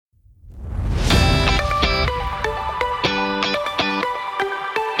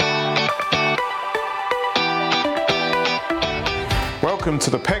welcome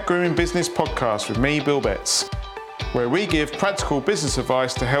to the Pet Grooming Business Podcast with me, Bill Betts, where we give practical business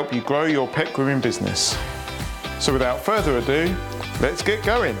advice to help you grow your pet grooming business. So without further ado, let's get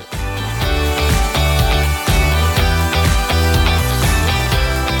going.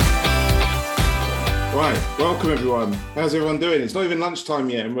 Right, welcome everyone. How's everyone doing? It's not even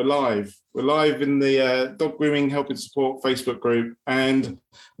lunchtime yet and we're live. We're live in the Dog Grooming Helping Support Facebook group, and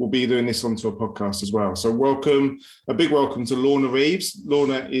we'll be doing this onto a podcast as well. So a big welcome to Lorna Reeves.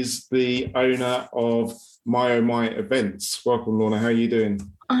 Lorna is the owner of My Oh My Events. Welcome, Lorna. How are you doing?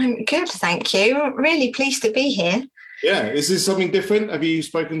 I'm good, thank you. I'm really pleased to be here. Yeah, is this something different? Have you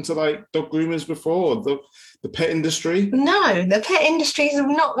spoken to dog groomers before, or the pet industry? No, the pet industry is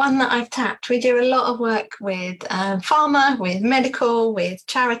not one that I've tapped. We do a lot of work with pharma, with medical, with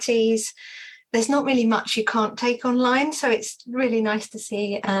charities. There's not really much you can't take online, so it's really nice to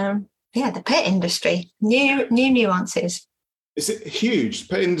see, the pet industry, new nuances. It's huge.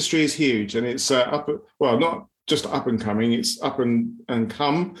 Pet industry is huge, and it's not just up and coming, it's up and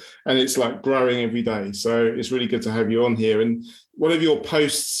come, and it's like growing every day. So it's really good to have you on here. And one of your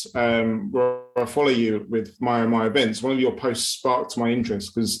posts, where I follow you with My Events, one of your posts sparked my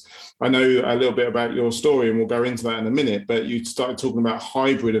interest because I know a little bit about your story, and we'll go into that in a minute. But you started talking about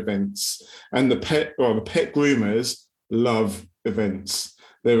hybrid events, and the pet groomers love events.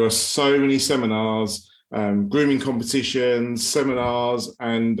 There are so many seminars, grooming competitions, seminars,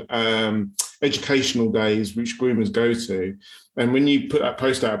 and educational days which groomers go to. And when you put that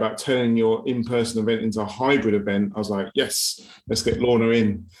post out about turning your in-person event into a hybrid event, I was like, yes, let's get Lorna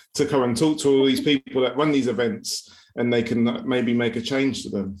in to come and talk to all these people that run these events, and they can maybe make a change to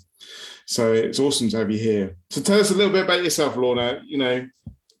them. So it's awesome to have you here. So tell us a little bit about yourself, Lorna. You know,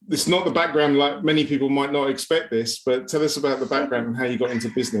 it's not the background, like many people might not expect this, but tell us about the background and how you got into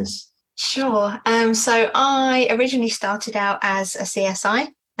business. Sure. So I originally started out as a CSI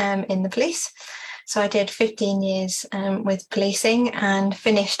in the police. So I did 15 years with policing and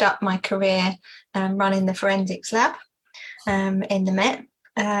finished up my career running the forensics lab in the Met.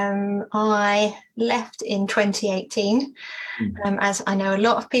 I left in 2018, as I know a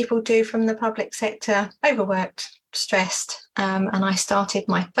lot of people do from the public sector, overworked, stressed, and I started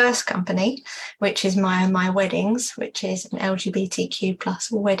my first company, which is My Oh My Weddings, which is an LGBTQ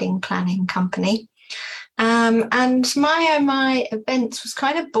plus wedding planning company. And My Oh My Events was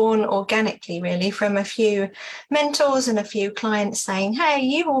kind of born organically, really, from a few mentors and a few clients saying, hey,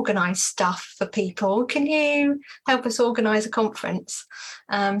 you organise stuff for people. Can you help us organise a conference?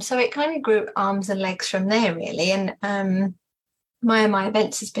 So it kind of grew arms and legs from there, really. And My Oh My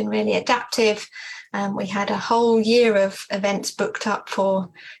Events has been really adaptive. We had a whole year of events booked up for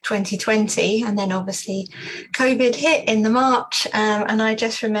 2020. And then obviously COVID hit in the March. And I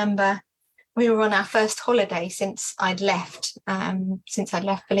just remember we were on our first holiday since I'd left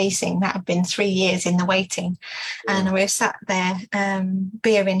policing. That had been 3 years in the waiting. And we were sat there,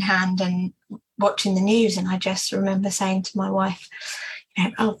 beer in hand and watching the news. And I just remember saying to my wife,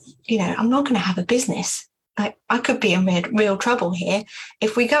 I'm not going to have a business. I could be in real trouble here.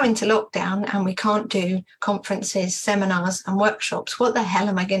 If we go into lockdown and we can't do conferences, seminars and workshops, what the hell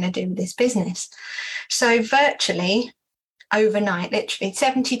am I going to do with this business? So virtually overnight, literally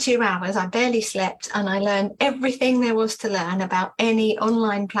 72 hours, I barely slept, and I learned everything there was to learn about any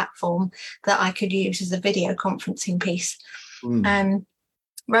online platform that I could use as a video conferencing piece.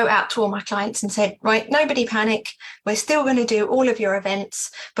 Wrote out to all my clients and said, right, nobody panic. We're still going to do all of your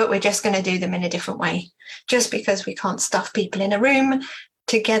events, but we're just going to do them in a different way. Just because we can't stuff people in a room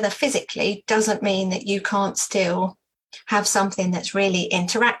together physically doesn't mean that you can't still have something that's really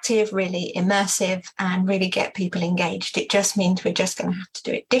interactive, really immersive, and really get people engaged. It just means we're just going to have to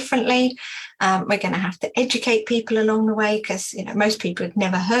do it differently. We're going to have to educate people along the way because, most people had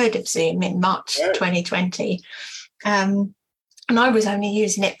never heard of Zoom in March 2020. And I was only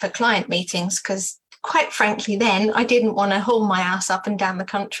using it for client meetings because, quite frankly, then I didn't want to haul my ass up and down the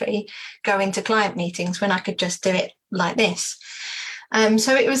country going to client meetings when I could just do it like this.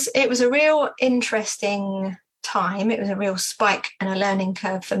 So it was a real interesting time. It was a real spike and a learning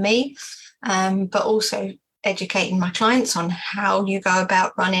curve for me, but also educating my clients on how you go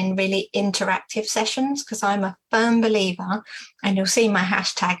about running really interactive sessions, because I'm a firm believer, and you'll see my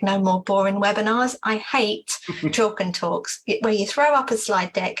hashtag no more boring webinars. I hate talk and talks where you throw up a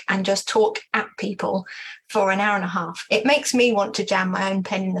slide deck and just talk at people for an hour and a half. It makes me want to jam my own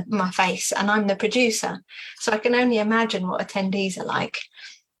pen in my face, and I'm the producer, so I can only imagine what attendees are like.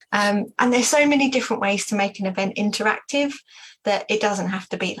 And there's so many different ways to make an event interactive that it doesn't have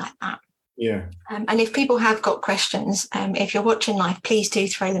to be like that. Yeah. And if people have got questions, if you're watching live, please do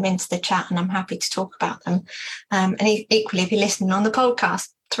throw them into the chat, and I'm happy to talk about them. And equally, if you're listening on the podcast,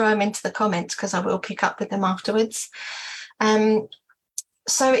 throw them into the comments, because I will pick up with them afterwards.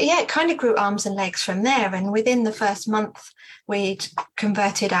 So yeah, it kind of grew arms and legs from there. And within the first month, we'd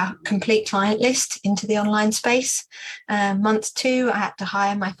converted our complete client list into the online space. Month 2, I had to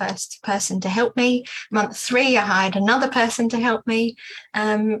hire my first person to help me. Month 3, I hired another person to help me.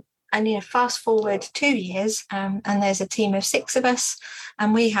 And fast forward 2 years, and there's a team of 6 of us,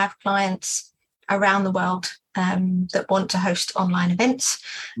 and we have clients around the world that want to host online events.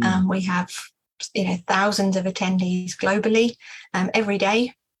 We have thousands of attendees globally every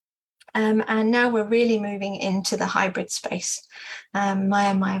day. And now we're really moving into the hybrid space.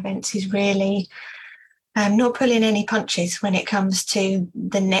 My Events is really not pulling any punches when it comes to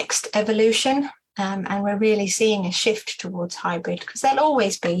the next evolution. And we're really seeing a shift towards hybrid, because there'll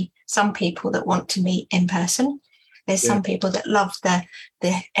always be some people that want to meet in person. There's some people that love the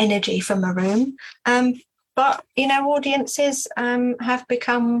energy from a room. But, audiences have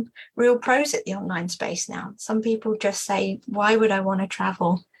become real pros at the online space now. Some people just say, why would I want to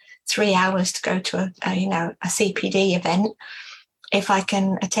travel 3 hours to go to a CPD event if I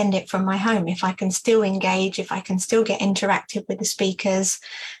can attend it from my home, if I can still engage, if I can still get interactive with the speakers,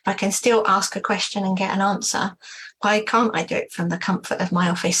 if I can still ask a question and get an answer? Why can't I do it from the comfort of my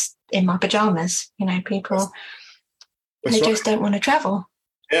office in my pajamas? People, they just don't want to travel.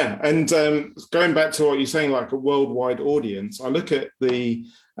 Yeah, and going back to what you're saying, like a worldwide audience, I look at the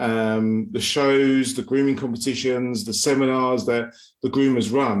shows, the grooming competitions, the seminars that the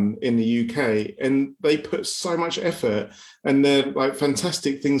groomers run in the UK, and they put so much effort, and they're like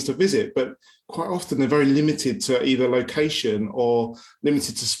fantastic things to visit, but quite often they're very limited to either location or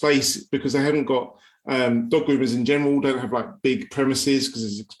limited to space, because they haven't got dog groomers in general don't have like big premises because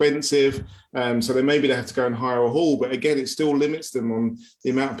it's expensive. So they have to go and hire a hall, but again, it still limits them on the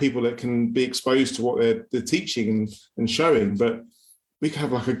amount of people that can be exposed to what they're teaching and showing. But we can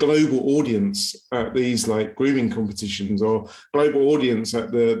have like a global audience at these like grooming competitions, or global audience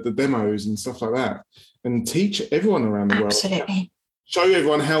at the demos and stuff like that, and teach everyone around the world. Absolutely. Show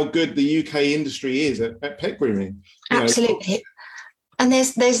everyone how good the UK industry is at pet grooming. Absolutely. And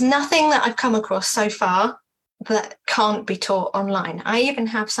there's nothing that I've come across so far that can't be taught online. I even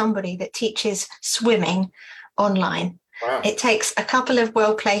have somebody that teaches swimming online. Wow. It takes a couple of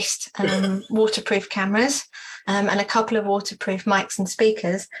well-placed waterproof cameras and a couple of waterproof mics and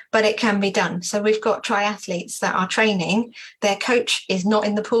speakers, but it can be done. So we've got triathletes that are training. Their coach is not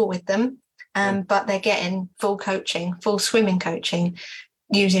in the pool with them, but they're getting full coaching, full swimming coaching,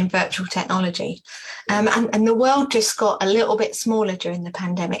 using virtual technology. And the world just got a little bit smaller during the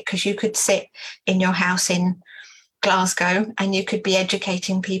pandemic, because you could sit in your house in Glasgow and you could be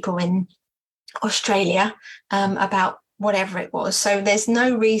educating people in Australia about whatever it was. So there's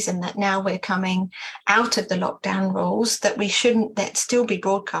no reason that now we're coming out of the lockdown rules that we shouldn't still be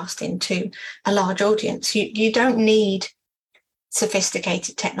broadcasting to a large audience. You don't need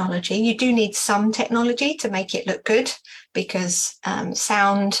sophisticated technology. You do need some technology to make it look good, because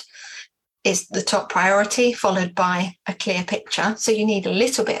sound is the top priority, followed by a clear picture. So you need a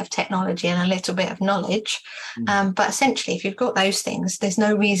little bit of technology and a little bit of knowledge. But essentially, if you've got those things, there's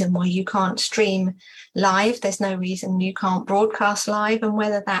no reason why you can't stream live. There's no reason you can't broadcast live. And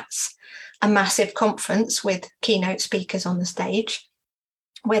whether that's a massive conference with keynote speakers on the stage,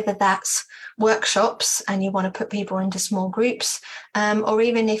 whether that's workshops and you want to put people into small groups, or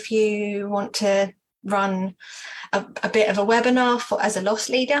even if you want to run a bit of a webinar as a loss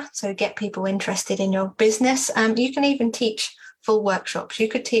leader, so get people interested in your business. You can even teach full workshops. You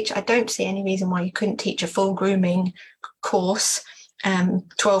could teach, I don't see any reason why you couldn't teach a full grooming course,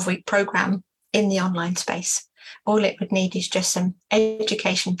 12-week program in the online space. All it would need is just some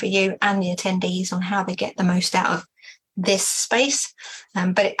education for you and the attendees on how they get the most out of this space,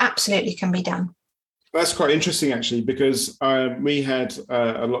 but it absolutely can be done. That's quite interesting, actually, because we had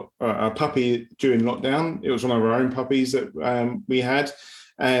a puppy during lockdown. It was one of our own puppies that we had,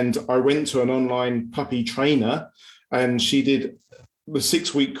 and I went to an online puppy trainer, and she did the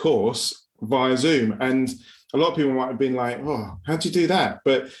 6-week course via Zoom. And a lot of people might have been like, "Oh, how'd you do that?"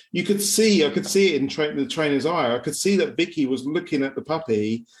 But I could see it in the trainer's eye. I could see that Vicky was looking at the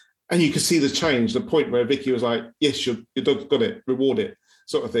puppy, and you could see the change, the point where Vicky was like, "Yes, your dog's got it, reward it,"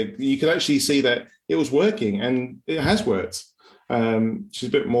 sort of thing. You could actually see that it was working, and it has worked. She's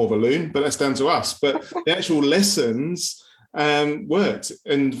a bit more of a loon, but that's down to us. But the actual lessons worked.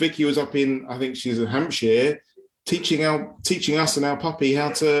 And Vicky was up in, I think she's in Hampshire, teaching us and our puppy how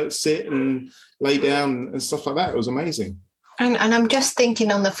to sit and lay down and stuff like that. It was amazing. And I'm just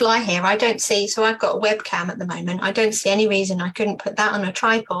thinking on the fly here, I don't see, so I've got a webcam at the moment. I don't see any reason I couldn't put that on a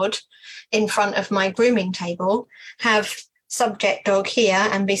tripod in front of my grooming table, have subject dog here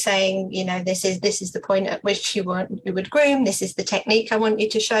and be saying, you know, this is the point at which you would groom, this is the technique I want you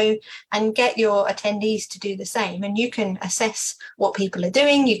to show, and get your attendees to do the same. And you can assess what people are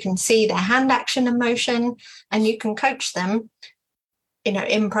doing, you can see their hand action and motion, and you can coach them, you know,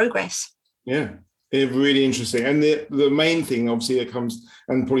 in progress. Yeah. It's really interesting. And the main thing, obviously, that comes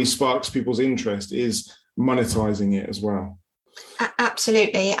and probably sparks people's interest is monetizing it as well.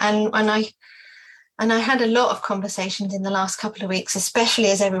 Absolutely. And I had a lot of conversations in the last couple of weeks, especially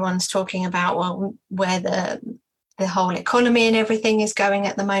as everyone's talking about, well, where the whole economy and everything is going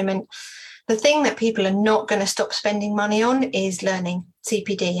at the moment. The thing that people are not going to stop spending money on is learning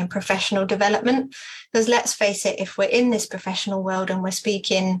CPD and professional development. Because let's face it, if we're in this professional world and we're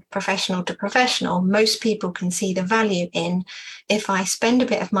speaking professional to professional, most people can see the value in, if I spend a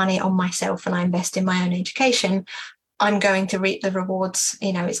bit of money on myself and I invest in my own education, I'm going to reap the rewards.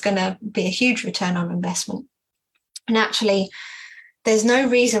 You know, it's going to be a huge return on investment. And actually, there's no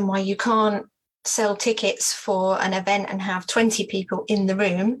reason why you can't sell tickets for an event and have 20 people in the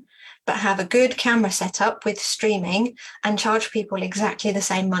room, but have a good camera setup with streaming and charge people exactly the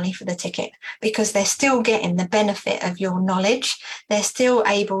same money for the ticket, because they're still getting the benefit of your knowledge. They're still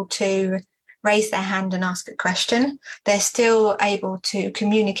able to raise their hand and ask a question. They're still able to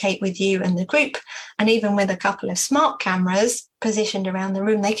communicate with you and the group. And even with a couple of smart cameras positioned around the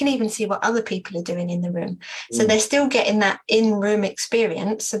room, they can even see what other people are doing in the room. So they're still getting that in-room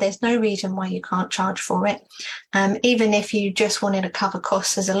experience. So there's no reason why you can't charge for it. Even if you just wanted to cover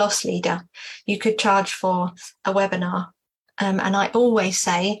costs as a loss leader, you could charge for a webinar. And I always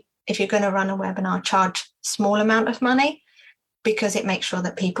say, if you're going to run a webinar, charge small amount of money, because it makes sure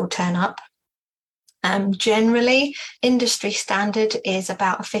that people turn up. Generally, industry standard is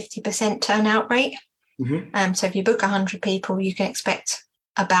about a 50% turnout rate. Mm-hmm. So if you book 100 people, you can expect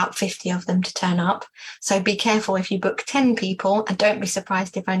about 50 of them to turn up. So be careful if you book 10 people, and don't be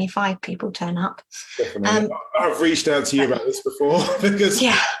surprised if only 5 people turn up. Definitely. I've reached out to you about this before because,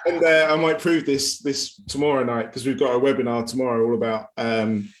 yeah. And I might prove this tomorrow night, because we've got a webinar tomorrow all about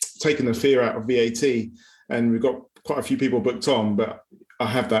taking the fear out of VAT, and we've got quite a few people booked on, but I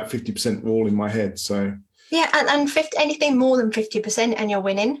have that 50% rule in my head. So yeah, and anything more than 50% and you're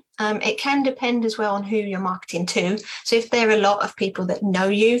winning. It can depend as well on who you're marketing to. So if there are a lot of people that know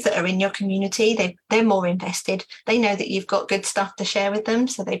you, that are in your community, they're more invested. They know that you've got good stuff to share with them,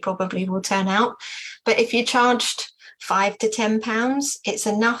 so they probably will turn out. But if you charged £5 to £10, it's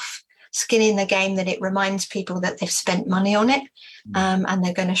enough skin in the game that it reminds people that they've spent money on it, and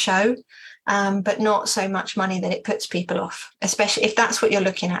they're going to show. But not so much money that it puts people off, especially if that's what you're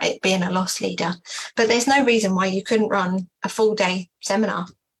looking at, it being a loss leader. But there's no reason why you couldn't run a full day seminar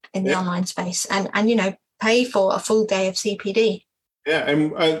in the online space and you know, pay for a full day of CPD. Yeah,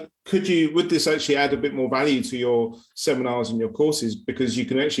 and would this actually add a bit more value to your seminars and your courses, because you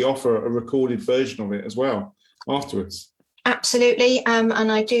can actually offer a recorded version of it as well afterwards? Absolutely. And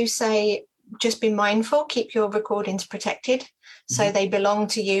I do say, just be mindful, keep your recordings protected. So they belong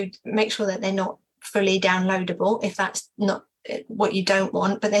to you. Make sure that they're not fully downloadable if that's not what you don't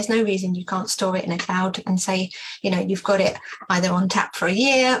want. But there's no reason you can't store it in a cloud and say, you know, you've got it either on tap for a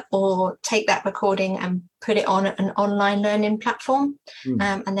year, or take that recording and put it on an online learning platform.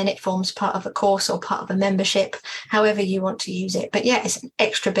 And then it forms part of a course or part of a membership, however you want to use it. But yeah, it's an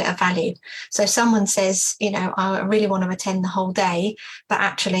extra bit of value. So if someone says, you know, I really want to attend the whole day, but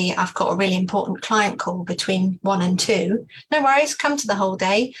actually I've got a really important client call between 1 and 2, no worries, come to the whole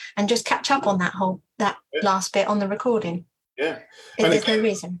day and just catch up on that last bit on the recording. Yeah. There's no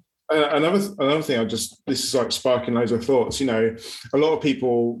reason. Another thing, this is like sparking loads of thoughts. You know, a lot of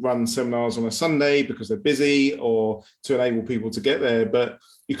people run seminars on a Sunday because they're busy, or to enable people to get there. But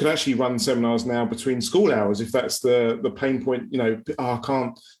you can actually run seminars now between school hours if that's the pain point. You know, I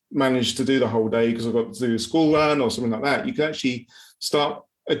can't manage to do the whole day because I've got to do a school run or something like that. You can actually start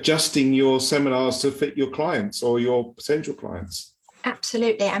adjusting your seminars to fit your clients or your potential clients.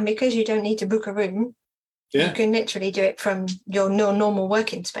 Absolutely, and because you don't need to book a room. Yeah. You can literally do it from your normal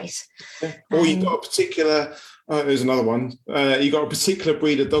working space. Yeah. Or you've got a particular, there's another one, you've got a particular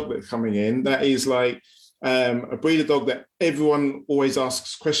breed of dog that's coming in that is like a breed of dog that everyone always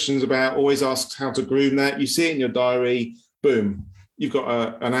asks questions about, always asks how to groom that. You see it in your diary, boom, you've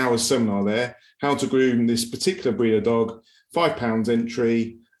got an hour's seminar there, how to groom this particular breed of dog, £5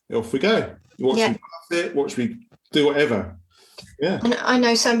 entry, off we go. You watch me pass it, watch me do whatever. Yeah, and I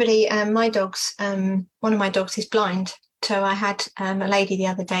know somebody. My dog's one of my dogs is blind, so I had a lady the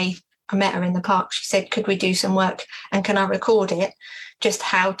other day I met her in the park. She said, could we do some work and can I record it? Just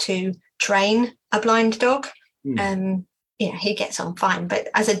how to train a blind dog. He gets on fine. But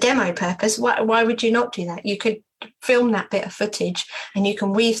as a demo purpose, why would you not do that? You could film that bit of footage and you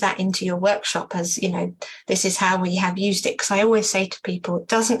can weave that into your workshop as, this is how we have used it. Because I always say to people,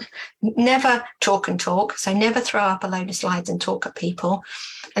 never chalk and talk. So never throw up a load of slides and talk at people,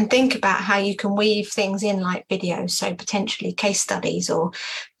 and think about how you can weave things in like videos. So potentially case studies or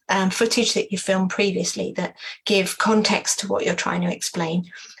footage that you filmed previously that give context to what you're trying to explain.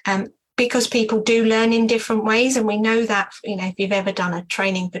 Because people do learn in different ways. And we know that, if you've ever done a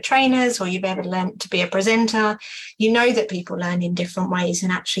training for trainers or you've ever learned to be a presenter, you know that people learn in different ways,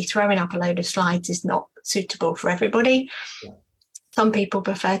 and actually throwing up a load of slides is not suitable for everybody. Yeah. Some people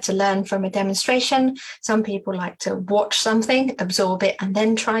prefer to learn from a demonstration. Some people like to watch something, absorb it, and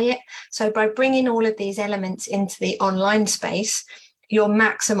then try it. So by bringing all of these elements into the online space, you're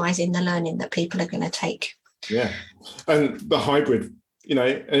maximizing the learning that people are going to take. Yeah. And the hybrid,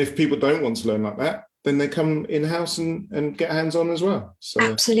 and if people don't want to learn like that, then they come in-house and get hands-on as well. So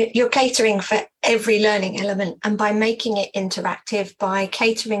absolutely. You're catering for every learning element. And by making it interactive, by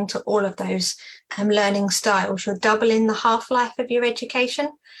catering to all of those learning styles, you're doubling the half-life of your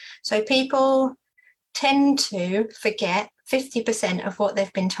education. So people tend to forget 50% of what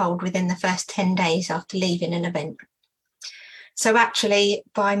they've been told within the first 10 days after leaving an event. So actually,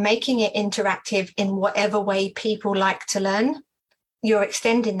 by making it interactive in whatever way people like to learn, you're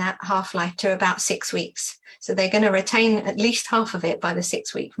extending that half-life to about 6 weeks. So they're going to retain at least half of it by the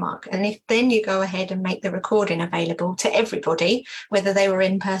 6-week mark. And if then you go ahead and make the recording available to everybody, whether they were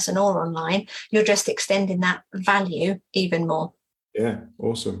in person or online, you're just extending that value even more. Yeah,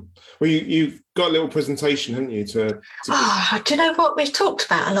 awesome. Well, you've got a little presentation, haven't you? Do you know what? We've talked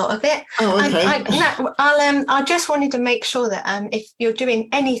about a lot of it. Oh, okay. I just wanted to make sure that if you're doing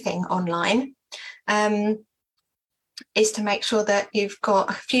anything online, is to make sure that you've got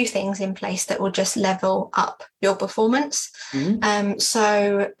a few things in place that will just level up your performance. Mm-hmm.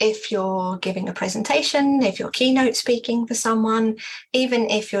 So if you're giving a presentation, if you're keynote speaking for someone, even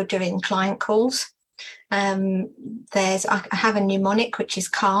if you're doing client calls, I have a mnemonic, which is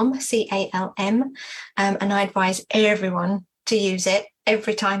CALM, CALM, and I advise everyone to use it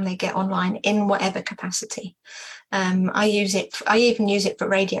every time they get online in whatever capacity. I even use it for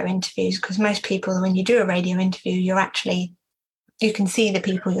radio interviews, because most people, when you do a radio interview, you can see the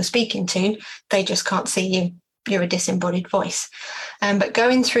people you're speaking to. They just can't see you. You're a disembodied voice. But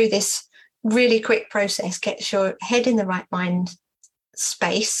going through this really quick process gets your head in the right mind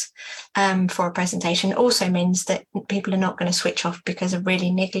space for a presentation. It also means that people are not going to switch off because of really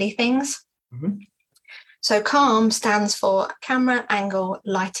niggly things. Mm-hmm. So CALM stands for camera, angle,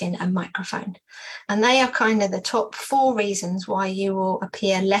 lighting, and microphone. And they are kind of the top 4 reasons why you will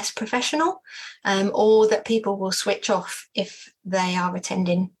appear less professional, or that people will switch off if they are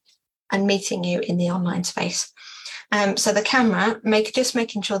attending and meeting you in the online space. So the camera,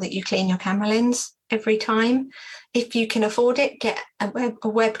 making sure that you clean your camera lens every time. If you can afford it, get a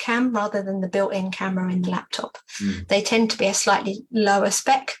webcam rather than the built-in camera in the laptop. They tend to be a slightly lower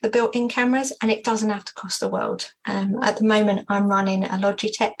spec, the built-in cameras, and it doesn't have to cost the world. At the moment, I'm running a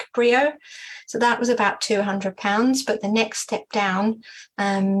Logitech Brio, so that was about £200. But the next step down,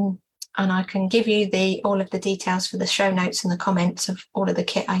 and I can give you all of the details for the show notes and the comments of all of the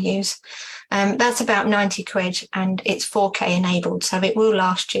kit I use. That's about 90 quid, and it's 4K enabled, so it will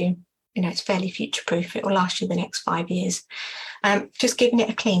last you. It's fairly future-proof. It will last you the next 5 years. Just giving it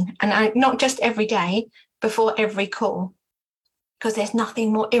a clean. And not just every day, before every call, because there's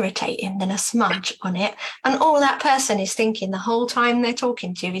nothing more irritating than a smudge on it. And all that person is thinking the whole time they're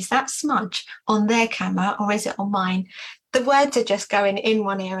talking to you, is that smudge on their camera or is it on mine? The words are just going in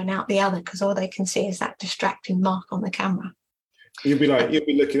one ear and out the other, because all they can see is that distracting mark on the camera. You'll be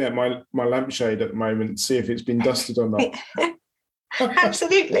looking at my lampshade at the moment to see if it's been dusted or not.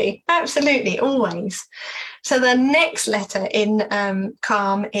 Absolutely, always. So the next letter in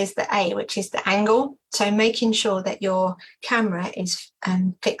CALM is the A, which is the angle. So making sure that your camera is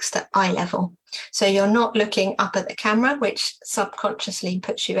fixed at eye level. So you're not looking up at the camera, which subconsciously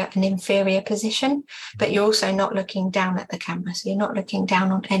puts you at an inferior position, but you're also not looking down at the camera. So you're not looking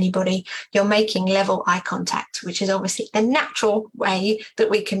down on anybody. You're making level eye contact, which is obviously the natural way that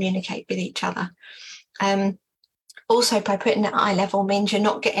we communicate with each other. Also, by putting it at eye level means you're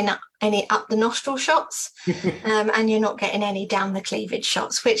not getting any up the nostril shots, and you're not getting any down the cleavage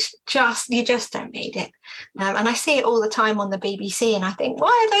shots, which you just don't need it. And I see it all the time on the BBC, and I think, why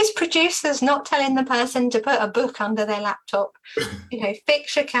are those producers not telling the person to put a book under their laptop?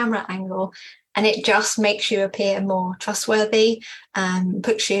 Fix your camera angle. And it just makes you appear more trustworthy,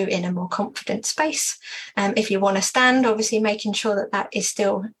 puts you in a more confident space. If you want to stand, obviously making sure that that is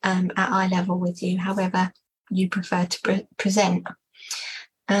still at eye level with you, however you prefer to present.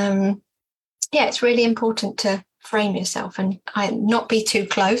 It's really important to frame yourself and not be too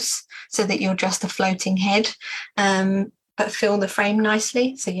close so that you're just a floating head, but fill the frame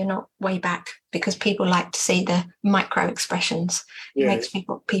nicely so you're not way back, because people like to see the micro expressions. It makes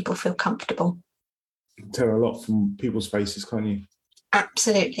people feel comfortable. Tell a lot from people's faces, can't you?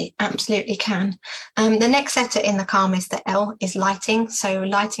 Absolutely can. The next letter in the CALM is the L, is lighting. So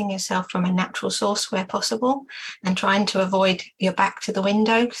lighting yourself from a natural source where possible, and trying to avoid your back to the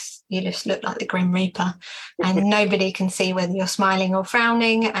window. You just look like the Grim Reaper, and nobody can see whether you're smiling or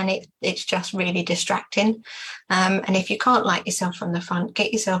frowning, and it's just really distracting. And if you can't light yourself from the front,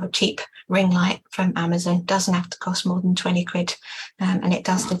 get yourself a cheap ring light from Amazon. It doesn't have to cost more than 20 quid, and it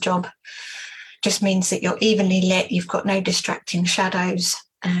does the job. Just means that you're evenly lit, you've got no distracting shadows,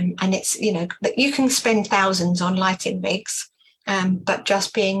 and it's, that you can spend thousands on lighting rigs, but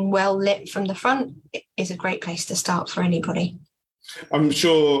just being well lit from the front is a great place to start for anybody. I'm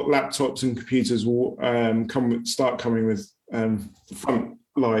sure laptops and computers will start coming with front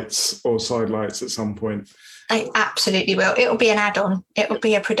lights or side lights at some point. They absolutely will. It'll be an add-on. It'll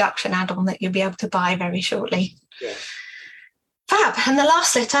be a production add-on that you'll be able to buy very shortly. Yeah. Fab. And the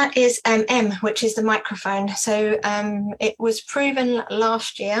last letter is M, which is the microphone. So it was proven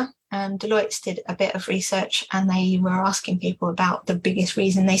last year. Deloitte did a bit of research, and they were asking people about the biggest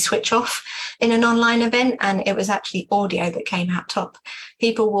reason they switch off in an online event, and it was actually audio that came out top.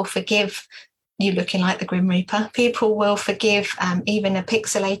 People will forgive you looking like the Grim Reaper. People will forgive even a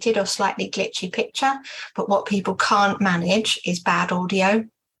pixelated or slightly glitchy picture, but what people can't manage is bad audio.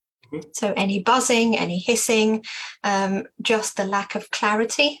 So any buzzing, any hissing, just the lack of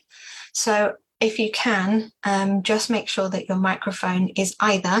clarity. So if you can, just make sure that your microphone is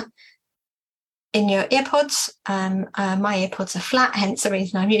either in your earpods. My earpods are flat, hence the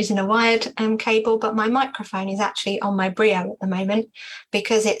reason I'm using a wired cable, but my microphone is actually on my Brio at the moment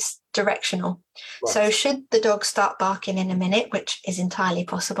because it's directional. Right. So should the dog start barking in a minute, which is entirely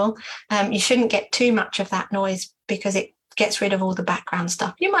possible, you shouldn't get too much of that noise because it gets rid of all the background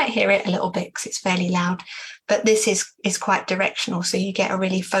stuff. You might hear it a little bit because it's fairly loud, but this is quite directional, so you get a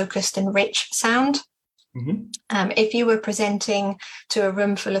really focused and rich sound. Mm-hmm. If you were presenting to a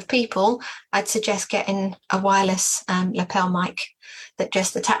room full of people, I'd suggest getting a wireless lapel mic that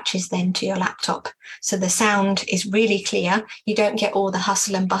just attaches then to your laptop. So the sound is really clear. You don't get all the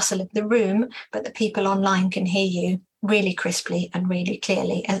hustle and bustle of the room, but the people online can hear you really crisply and really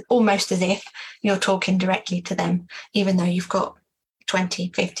clearly, almost as if you're talking directly to them, even though you've got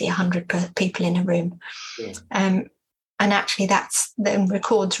 20, 50, 100 people in a room. Yeah. And actually that's then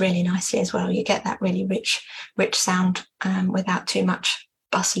records really nicely as well. You get that really rich sound without too much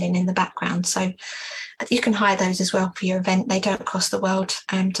bustling in the background. So you can hire those as well for your event. They don't cost the world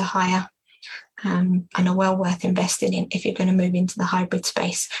to hire, and are well worth investing in if you're going to move into the hybrid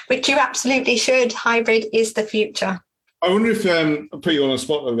space, which you absolutely should. Hybrid is the future. I wonder if, I'll put you on the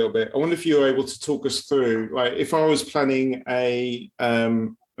spot a little bit. I wonder if you were able to talk us through, like if I was planning a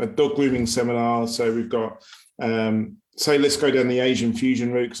dog grooming seminar, so we've got, say, let's go down the Asian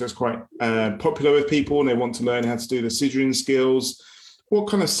fusion route because that's quite popular with people and they want to learn how to do the scissoring skills. What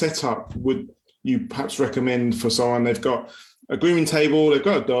kind of setup would you perhaps recommend for someone? They've got a grooming table, they've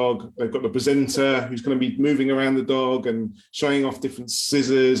got a dog, they've got the presenter who's going to be moving around the dog and showing off different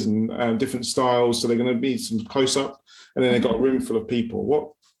scissors and different styles. So they're going to be some close-up. And then they've got a room full of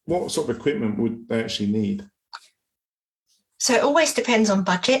people. What sort of equipment would they actually need? So it always depends on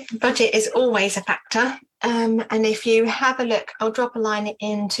budget. Budget is always a factor. And if you have a look, I'll drop a line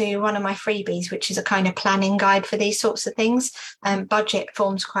into one of my freebies, which is a kind of planning guide for these sorts of things. Budget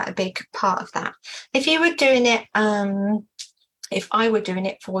forms quite a big part of that. If you were doing it, if I were doing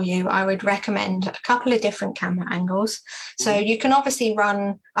it for you, I would recommend a couple of different camera angles. So you can obviously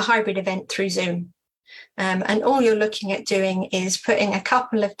run a hybrid event through Zoom. And all you're looking at doing is putting a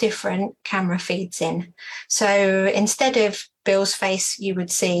couple of different camera feeds in. So instead of Bill's face, you would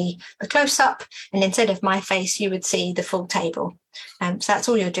see the close-up, and instead of my face, you would see the full table. So that's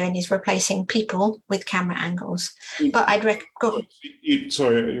all you're doing is replacing people with camera angles. But I'd recommend...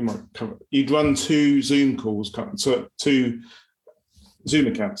 You'd run two Zoom calls, so two Zoom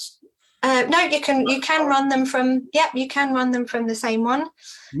accounts. No, you can run them from... you can run them from the same one.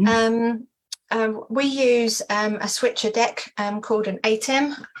 We use a switcher deck called an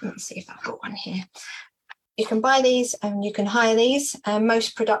ATEM. Let's see if I've got one here. You can buy these and you can hire these.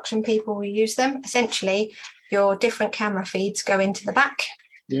 Most production people will use them. Essentially, your different camera feeds go into the back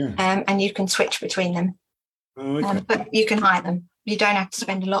Yeah. And you can switch between them. Oh, okay. But you can hire them. You don't have to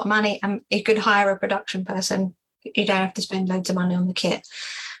spend a lot of money. You could hire a production person. You don't have to spend loads of money on the kit.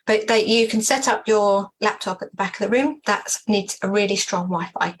 But you can set up your laptop at the back of the room. That needs a really strong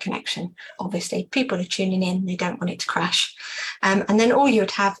Wi-Fi connection. Obviously, people are tuning in. They don't want it to crash. And then all you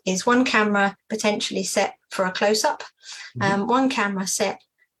would have is one camera potentially set for a close-up, one camera set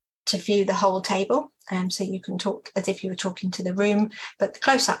to view the whole table. So you can talk as if you were talking to the room, but the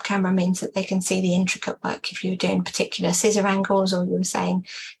close-up camera means that they can see the intricate work. If you were doing particular scissor angles, or you were saying,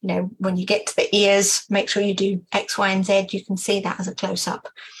 when you get to the ears, make sure you do X, Y, and Z, you can see that as a close-up.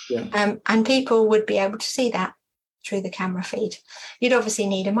 Yeah. And people would be able to see that through the camera feed. You'd obviously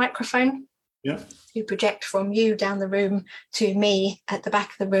need a microphone. Yeah. You project from you down the room to me at the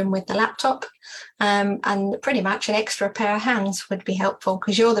back of the room with the laptop. And pretty much an extra pair of hands would be helpful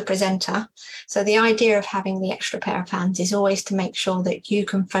because you're the presenter. So the idea of having the extra pair of hands is always to make sure that you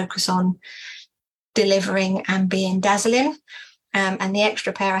can focus on delivering and being dazzling. And the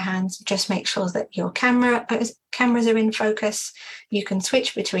extra pair of hands just make sure that your cameras are in focus. You can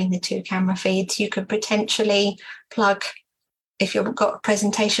switch between the two camera feeds. You could potentially plug, if you've got a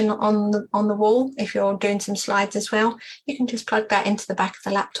presentation on the wall, if you're doing some slides as well, you can just plug that into the back of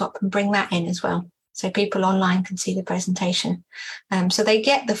the laptop and bring that in as well. So people online can see the presentation. So they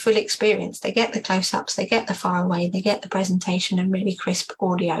get the full experience. They get the close-ups, they get the far away, they get the presentation and really crisp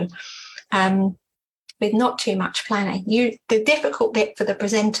audio. With not too much planning. The difficult bit for the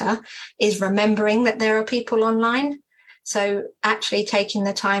presenter is remembering that there are people online. So actually taking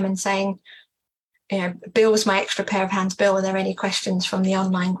the time and saying, Bill was my extra pair of hands. Bill, are there any questions from the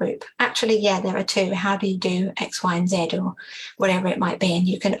online group? Actually, yeah, there are two. How do you do X, Y, and Z, or whatever it might be? And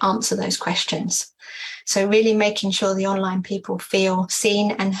you can answer those questions. So really making sure the online people feel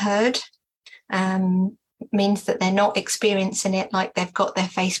seen and heard means that they're not experiencing it like they've got their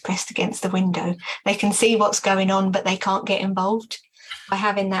face pressed against the window. They can see what's going on, but they can't get involved. By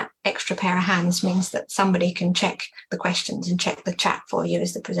having that extra pair of hands means that somebody can check the questions and check the chat for you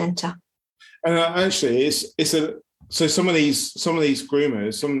as the presenter. And actually, so some of these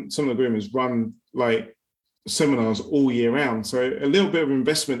groomers, some of the groomers run like seminars all year round. So a little bit of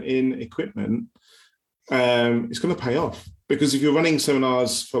investment in equipment, it's going to pay off. Because if you're running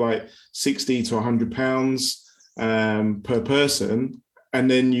seminars for like £60 to £100 per person, and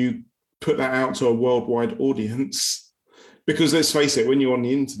then you put that out to a worldwide audience, because let's face it, when you're on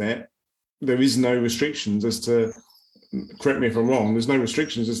the internet, there is no restrictions as to, correct me if I'm wrong, there's no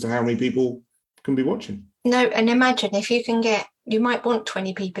restrictions as to how many people can be watching. No, and imagine if you might want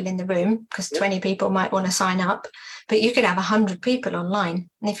 20 people in the room because 20 people might want to sign up, but you could have 100 people online.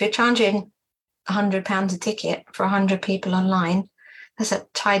 And if you're charging £100 a ticket for 100 people online, that's a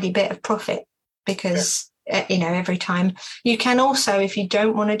tidy bit of profit because every time. You can also, if you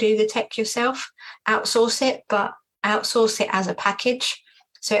don't want to do the tech yourself, outsource it, but outsource it as a package.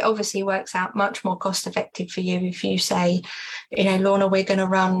 So it obviously works out much more cost effective for you if you say, Lorna, we're going to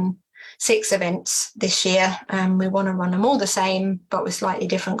run 6 events this year and we want to run them all the same but with slightly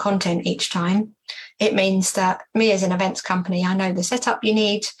different content each time. It means that me as an events company, I know the setup you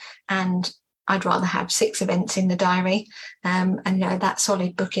need, and I'd rather have 6 events in the diary and that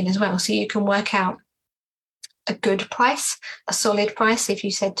solid booking as well. So you can work out a good price, a solid price. If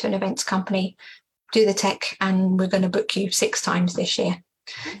you said to an events company, do the tech and we're going to book you 6 times this year.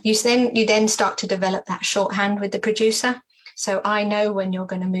 You then start to develop that shorthand with the producer. So I know when you're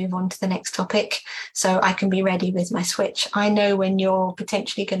going to move on to the next topic, so I can be ready with my switch. I know when you're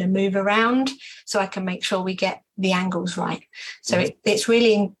potentially going to move around, so I can make sure we get the angles right. So it's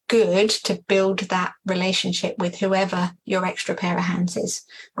really good to build that relationship with whoever your extra pair of hands is,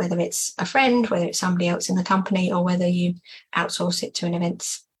 whether it's a friend, whether it's somebody else in the company, or whether you outsource it to an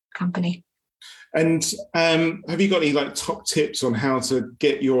events company. And have you got any top tips on how to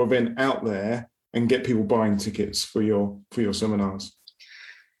get your event out there and get people buying tickets for your seminars?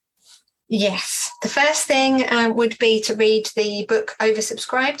 Yes. The first thing would be to read the book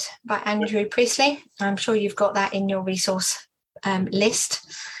Oversubscribed by Andrew Priestley. I'm sure you've got that in your resource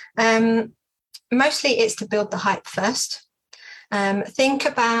list. Mostly it's to build the hype first. Think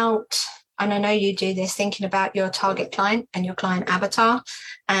about, and I know you do this, thinking about your target client and your client avatar,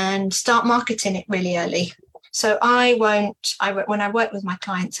 and start marketing it really early. So when I work with my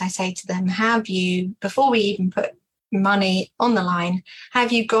clients, I say to them, before we even put money on the line,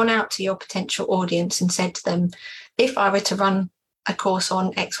 have you gone out to your potential audience and said to them, if I were to run a course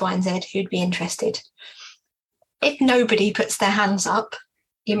on X, Y, and Z, who'd be interested? If nobody puts their hands up,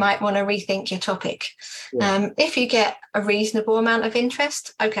 you might want to rethink your topic. Yeah. If you get a reasonable amount of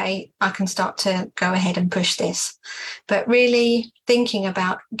interest, okay, I can start to go ahead and push this. But really thinking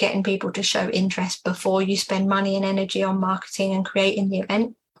about getting people to show interest before you spend money and energy on marketing and creating the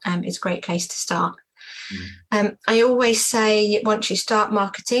event is a great place to start. I always say once you start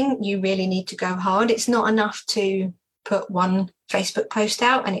marketing, you really need to go hard. It's not enough to put one Facebook post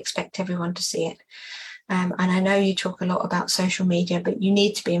out and expect everyone to see it. And I know you talk a lot about social media, but you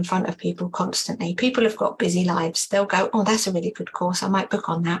need to be in front of people constantly. People have got busy lives. They'll go, oh, that's a really good course. I might book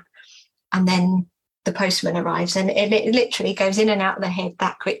on that. And then the postman arrives and it literally goes in and out of their head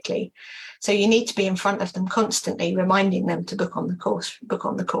that quickly. So you need to be in front of them constantly, reminding them to book on the course, book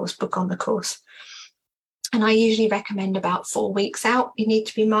on the course, book on the course. And I usually recommend about 4 weeks out, you need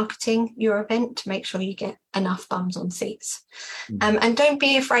to be marketing your event to make sure you get enough bums on seats. And don't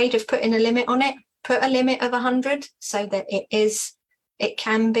be afraid of putting a limit on it. Put a limit of 100 so that it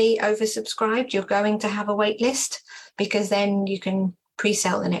can be oversubscribed. You're going to have a wait list because then you can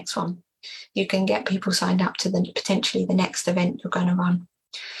pre-sell the next one. You can get people signed up to potentially the next event you're going to run.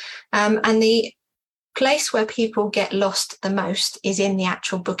 And the place where people get lost the most is in the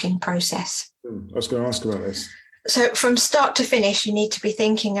actual booking process. I was going to ask about this. So from start to finish, you need to be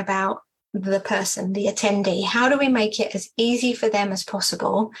thinking about the person, the attendee. How do we make it as easy for them as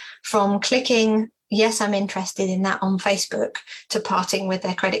possible from clicking, yes, I'm interested in that on Facebook, to parting with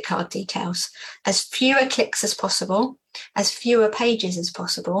their credit card details? As fewer clicks as possible, as fewer pages as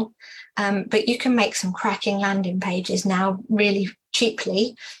possible. But you can make some cracking landing pages now really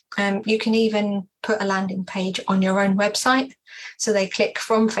cheaply. You can even put a landing page on your own website. So they click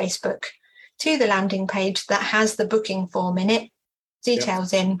from Facebook to the landing page that has the booking form in it,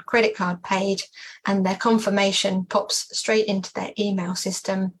 details in, credit card paid, and their confirmation pops straight into their email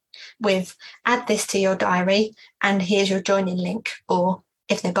system with add this to your diary and here's your joining link, or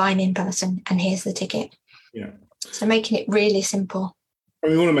if they're buying in person, and here's the ticket. Yeah. So making it really simple.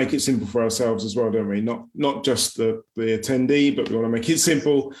 And we want to make it simple for ourselves as well, don't we? Not just the attendee, but we want to make it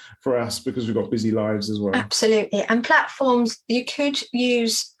simple for us because we've got busy lives as well. Absolutely. And platforms, you could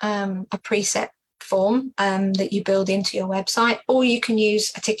use a preset form that you build into your website, or you can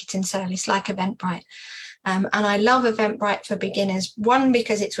use a ticketing service like Eventbrite. And I love Eventbrite for beginners. 1,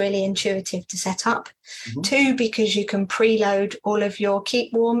 because it's really intuitive to set up. 2, because you can preload all of your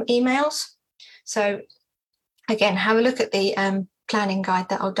Keep Warm emails. So again, have a look at the planning guide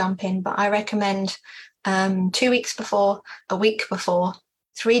that I'll dump in, but I recommend 2 weeks before, a week before,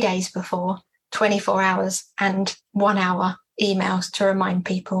 3 days before, 24 hours and 1 hour emails to remind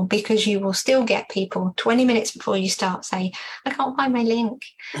people, because you will still get people 20 minutes before you start say, I can't find my link.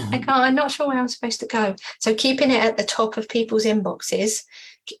 I'm not sure where I'm supposed to go. So keeping it at the top of people's inboxes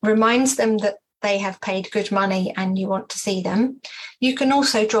reminds them that they have paid good money and you want to see them. You can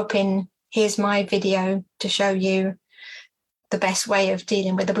also drop in, here's my video to show you the best way of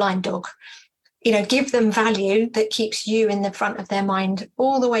dealing with a blind dog. Give them value that keeps you in the front of their mind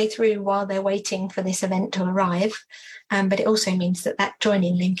all the way through while they're waiting for this event to arrive. But it also means that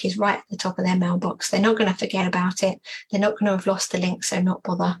joining link is right at the top of their mailbox. They're not going to forget about it. They're not going to have lost the link, so not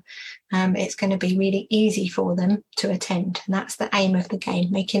bother. It's going to be really easy for them to attend. And that's the aim of the game,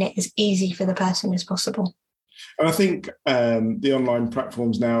 making it as easy for the person as possible. And I think the online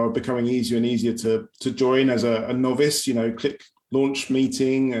platforms now are becoming easier and easier to join as a novice. Click launch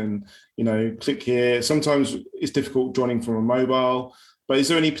meeting and, click here. Sometimes it's difficult joining from a mobile, but is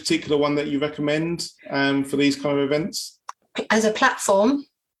there any particular one that you recommend for these kind of events? As a platform,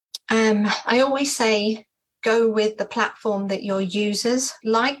 I always say go with the platform that your users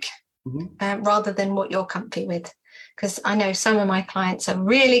like, rather than what you're comfy with. Because I know some of my clients are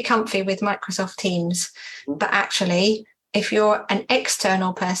really comfy with Microsoft Teams, but actually, if you're an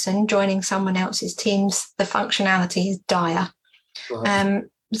external person joining someone else's Teams, the functionality is dire. Right.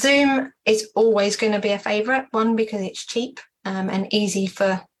 Zoom is always going to be a favourite, 1, because it's cheap and easy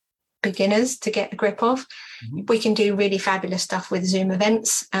for beginners to get a grip of. We can do really fabulous stuff with Zoom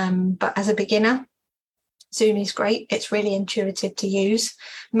events, but as a beginner, Zoom is great. It's really intuitive to use.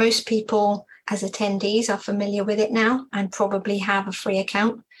 Most people as attendees are familiar with it now and probably have a free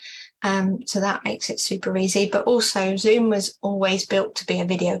account. So that makes it super easy. But also Zoom was always built to be a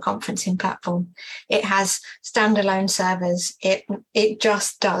video conferencing platform. It has standalone servers. It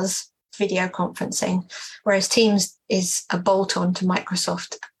just does video conferencing, whereas Teams is a bolt-on to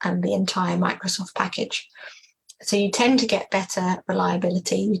Microsoft and the entire Microsoft package. So you tend to get better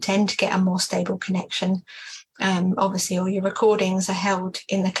reliability. You tend to get a more stable connection. Obviously, all your recordings are held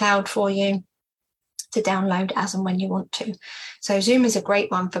in the cloud for you. to download as and when you want to. So Zoom is a great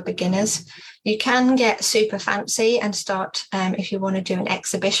one for beginners. You can get super fancy and start, if you want to do an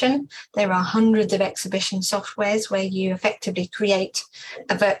exhibition. There are hundreds of exhibition softwares where you effectively create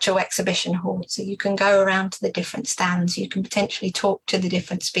a virtual exhibition hall. So you can go around to the different stands. You can potentially talk to the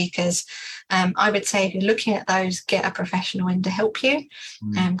different speakers. I would say if you're looking at those, get a professional in to help you,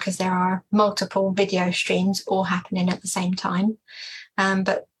 because there are multiple video streams all happening at the same time.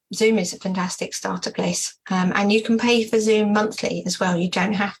 But Zoom is a fantastic starter place. And you can pay for Zoom monthly as well. You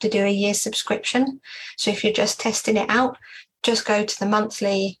don't have to do a year's subscription. So if you're just testing it out, just go to the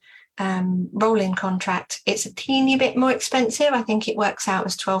monthly rolling contract. It's a teeny bit more expensive. I think it works out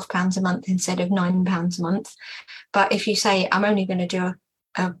as £12 a month instead of £9 a month. But if you say, I'm only going to do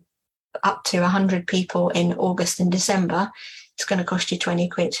up to 100 people in August and December, it's going to cost you 20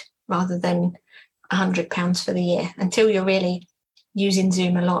 quid rather than £100 for the year. Until you're really using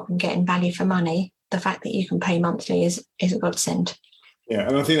Zoom a lot and getting value for money, the fact that you can pay monthly is a godsend. Yeah,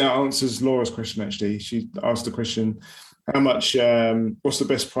 and I think that answers Laura's question, actually. She asked the question, how much, what's the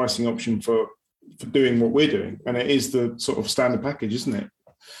best pricing option for doing what we're doing? And it is the sort of standard package, isn't it?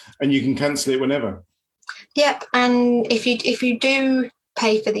 And you can cancel it whenever. Yep, and if you do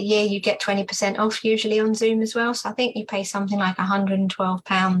pay for the year, you get 20% off usually on Zoom as well. So I think you pay something like £112,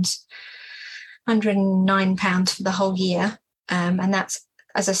 £109 for the whole year. And that's,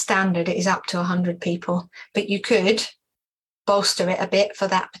 as a standard, it is up to 100 people. But you could bolster it a bit for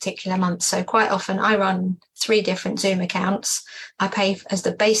that particular month. So quite often I run 3 different Zoom accounts. I pay as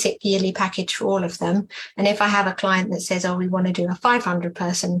the basic yearly package for all of them. And if I have a client that says, oh, we want to do a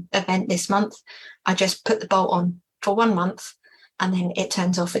 500-person event this month, I just put the bolt on for 1 month and then it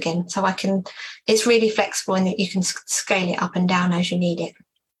turns off again. So it's really flexible in that you can scale it up and down as you need it.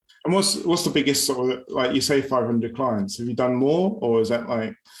 And what's the biggest sort of, like you say, 500 clients? Have you done more, or is that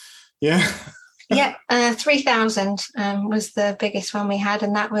like, yeah? Yeah, 3,000 was the biggest one we had,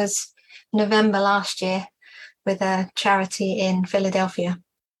 and that was November last year with a charity in Philadelphia.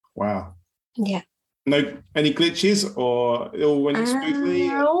 Wow. Yeah. No, any glitches, or it all went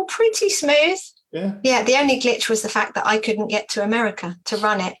smoothly? All pretty smooth. Yeah. Yeah, the only glitch was the fact that I couldn't get to America to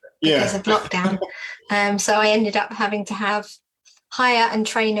run it because of lockdown. So I ended up having to hire and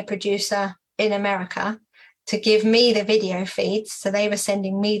train a producer in America to give me the video feeds. So they were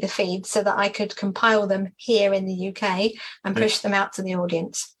sending me the feeds so that I could compile them here in the UK and push them out to the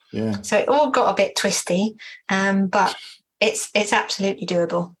audience. Yeah. So it all got a bit twisty, but it's absolutely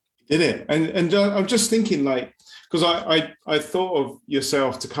doable. Did it? And I'm just thinking, like, because I thought of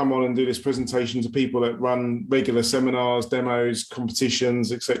yourself to come on and do this presentation to people that run regular seminars, demos,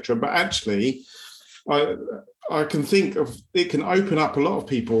 competitions, etc. But actually, I can think of it can open up a lot of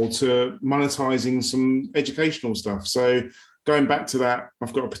people to monetizing some educational stuff. So going back to that,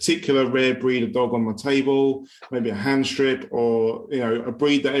 I've got a particular rare breed of dog on my table, maybe a hand strip, or a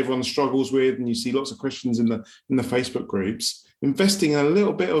breed that everyone struggles with, and you see lots of questions in the Facebook groups. Investing in a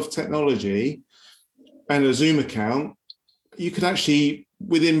little bit of technology and a Zoom account, you could actually,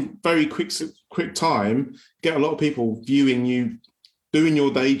 within very quick time, get a lot of people viewing you doing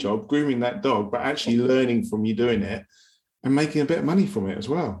your day job, grooming that dog, but actually learning from you doing it and making a bit of money from it as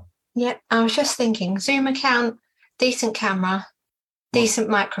well. Yeah, I was just thinking, Zoom account, decent camera, decent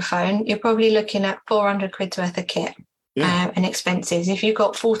microphone, you're probably looking at 400 quid's worth of kit and expenses. If you've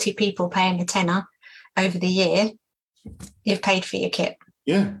got 40 people paying a tenner over the year, you've paid for your kit.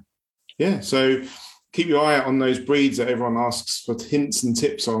 Yeah. So keep your eye out on those breeds that everyone asks for hints and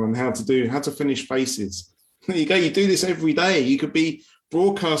tips on, and how to finish faces. There you go. You do this every day. You could be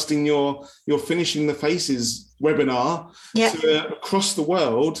broadcasting your finishing the faces webinar to across the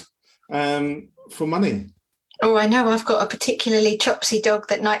world for money. Oh, I know. I've got a particularly chopsy dog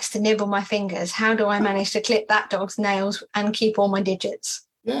that likes to nibble my fingers. How do I manage to clip that dog's nails and keep all my digits?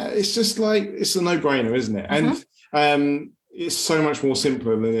 Yeah, it's just like, it's a no-brainer, isn't it? Mm-hmm. And it's so much more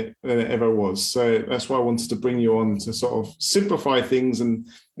simpler than it ever was. So that's why I wanted to bring you on to sort of simplify things and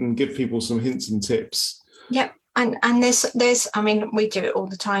give people some hints and tips. Yep. And there's I mean, we do it all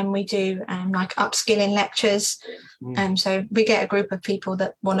the time. We do like upskilling lectures. So we get a group of people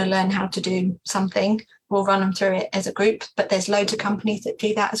that want to learn how to do something. We'll run them through it as a group, but there's loads of companies that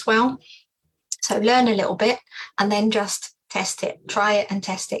do that as well. So learn a little bit and then just test it, try it and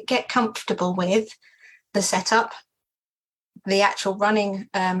test it. Get comfortable with the setup, the actual running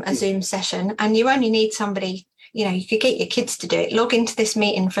a Zoom session. And you only need somebody, you could get your kids to do it. Log into this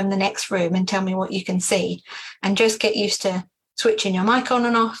meeting from the next room and tell me what you can see, and just get used to switching your mic on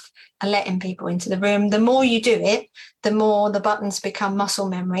and off and letting people into the room. The more you do it, the more the buttons become muscle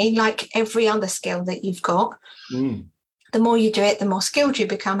memory, like every other skill that you've got. the more you do it, the more skilled you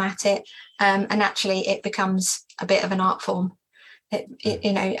become at it. And actually it becomes a bit of an art form. And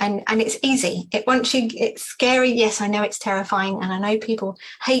it's easy. It's scary. Yes, I know it's terrifying. And I know people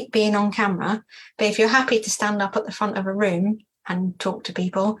hate being on camera, but if you're happy to stand up at the front of a room and talk to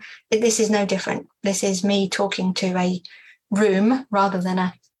people, this is no different. This is me talking to a room rather than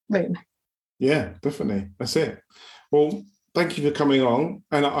a room. Yeah, definitely. That's it. Well, thank you for coming on.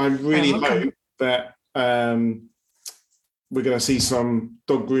 And I really hope that we're going to see some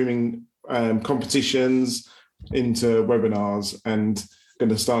dog grooming competitions into webinars, and going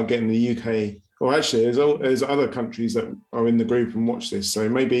to start getting the UK, or actually there's other countries that are in the group and watch this. So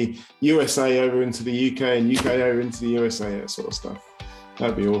maybe USA over into the UK and UK over into the USA, that sort of stuff.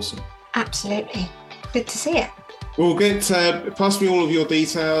 That'd be awesome. Absolutely. Good to see it. We'll get, pass me all of your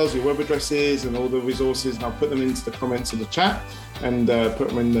details, your web addresses and all the resources, and I'll put them into the comments of the chat and put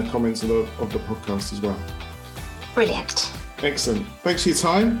them in the comments of the podcast as well. Brilliant. Excellent. Thanks for your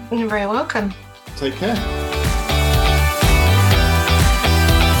time. You're very welcome. Take care.